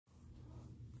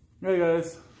Hey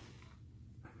guys,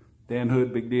 Dan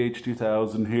Hood, Big DH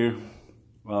 2000 here.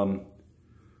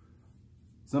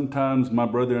 Sometimes my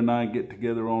brother and I get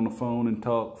together on the phone and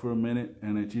talk for a minute,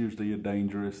 and it's usually a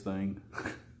dangerous thing.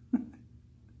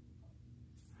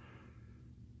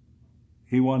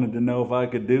 He wanted to know if I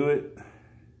could do it,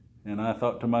 and I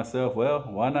thought to myself, well,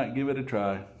 why not give it a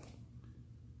try?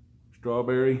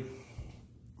 Strawberry.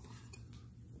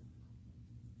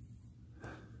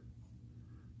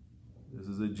 This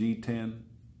is a G10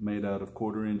 made out of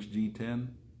 1/4" G10.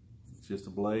 It's just a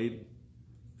blade,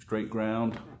 straight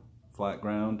ground, flat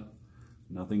ground,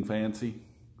 nothing fancy.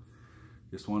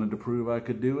 Just wanted to prove I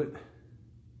could do it.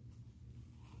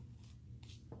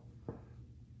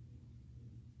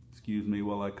 Excuse me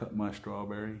while I cut my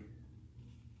strawberry.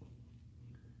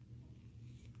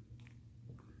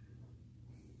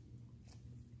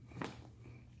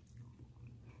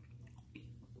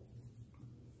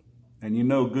 And you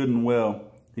know good and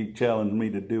well, he challenged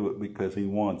me to do it because he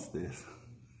wants this.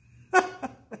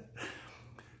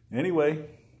 Anyway,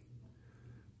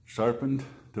 sharpened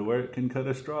to where it can cut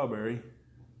a strawberry.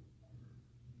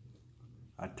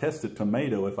 I test a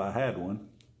tomato if I had one.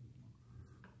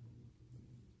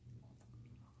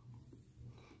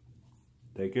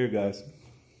 Take care, guys.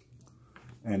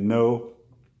 And no,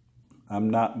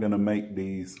 I'm not gonna make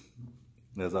these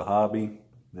as a hobby.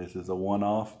 This is a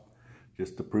one-off,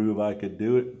 just to prove I could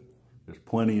do it. There's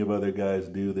plenty of other guys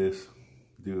do this,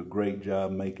 do a great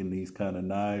job making these kind of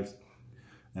knives,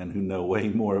 and who know way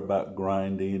more about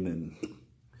grinding and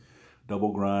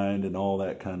double grind and all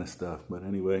that kind of stuff. But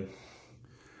anyway,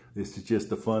 this is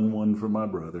just a fun one for my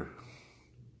brother.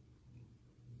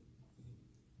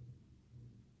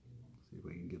 See if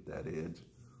we can get that edge.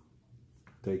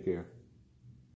 Take care.